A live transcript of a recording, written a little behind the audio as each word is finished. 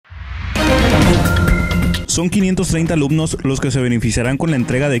Son 530 alumnos los que se beneficiarán con la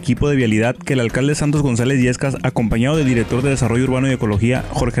entrega de equipo de vialidad que el alcalde Santos González Yescas, acompañado del director de Desarrollo Urbano y Ecología,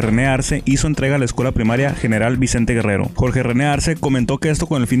 Jorge René Arce, hizo entrega a la Escuela Primaria General Vicente Guerrero. Jorge René Arce comentó que esto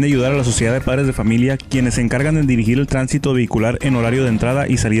con el fin de ayudar a la sociedad de padres de familia, quienes se encargan de dirigir el tránsito vehicular en horario de entrada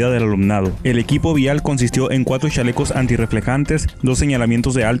y salida del alumnado. El equipo vial consistió en 4 chalecos antirreflejantes, 2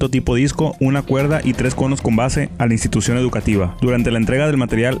 señalamientos de alto tipo disco, una cuerda y 3 conos con base a la institución educativa. Durante la entrega del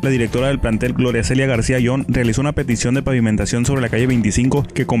material, la directora del plantel, Gloria Celia García Yon, realizó una petición de pavimentación sobre la calle 25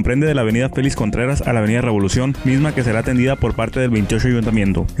 que comprende de la avenida Félix Contreras a la avenida Revolución, misma que será atendida por parte del 28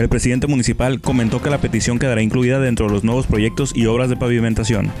 Ayuntamiento. El presidente municipal comentó que la petición quedará incluida dentro de los nuevos proyectos y obras de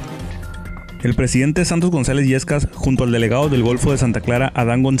pavimentación. El presidente Santos González Yescas, junto al delegado del Golfo de Santa Clara,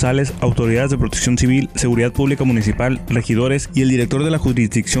 Adán González, autoridades de protección civil, seguridad pública municipal, regidores y el director de la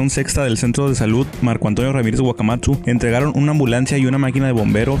jurisdicción sexta del Centro de Salud, Marco Antonio Ramírez Guacamatsu, entregaron una ambulancia y una máquina de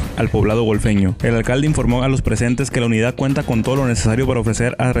bomberos al poblado golfeño. El alcalde informó a los presentes que la unidad cuenta con todo lo necesario para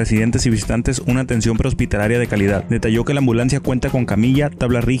ofrecer a residentes y visitantes una atención prehospitalaria de calidad. Detalló que la ambulancia cuenta con camilla,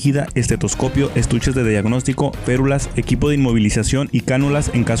 tabla rígida, estetoscopio, estuches de diagnóstico, férulas, equipo de inmovilización y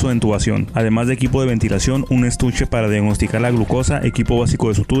cánulas en caso de intubación. Además de equipo de ventilación, un estuche para diagnosticar la glucosa, equipo básico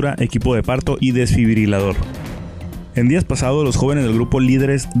de sutura, equipo de parto y desfibrilador. En días pasados, los jóvenes del grupo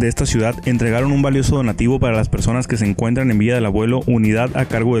Líderes de esta ciudad entregaron un valioso donativo para las personas que se encuentran en Villa del Abuelo, unidad a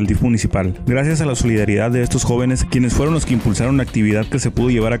cargo del DIF municipal. Gracias a la solidaridad de estos jóvenes, quienes fueron los que impulsaron la actividad que se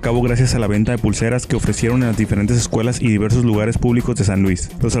pudo llevar a cabo gracias a la venta de pulseras que ofrecieron en las diferentes escuelas y diversos lugares públicos de San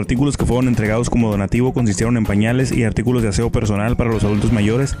Luis. Los artículos que fueron entregados como donativo consistieron en pañales y artículos de aseo personal para los adultos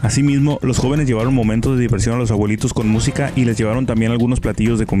mayores. Asimismo, los jóvenes llevaron momentos de diversión a los abuelitos con música y les llevaron también algunos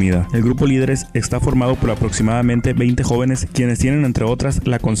platillos de comida. El grupo Líderes está formado por aproximadamente 20 jóvenes, quienes tienen entre otras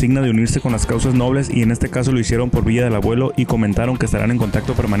la consigna de unirse con las causas nobles y en este caso lo hicieron por Villa del Abuelo y comentaron que estarán en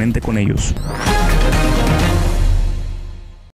contacto permanente con ellos.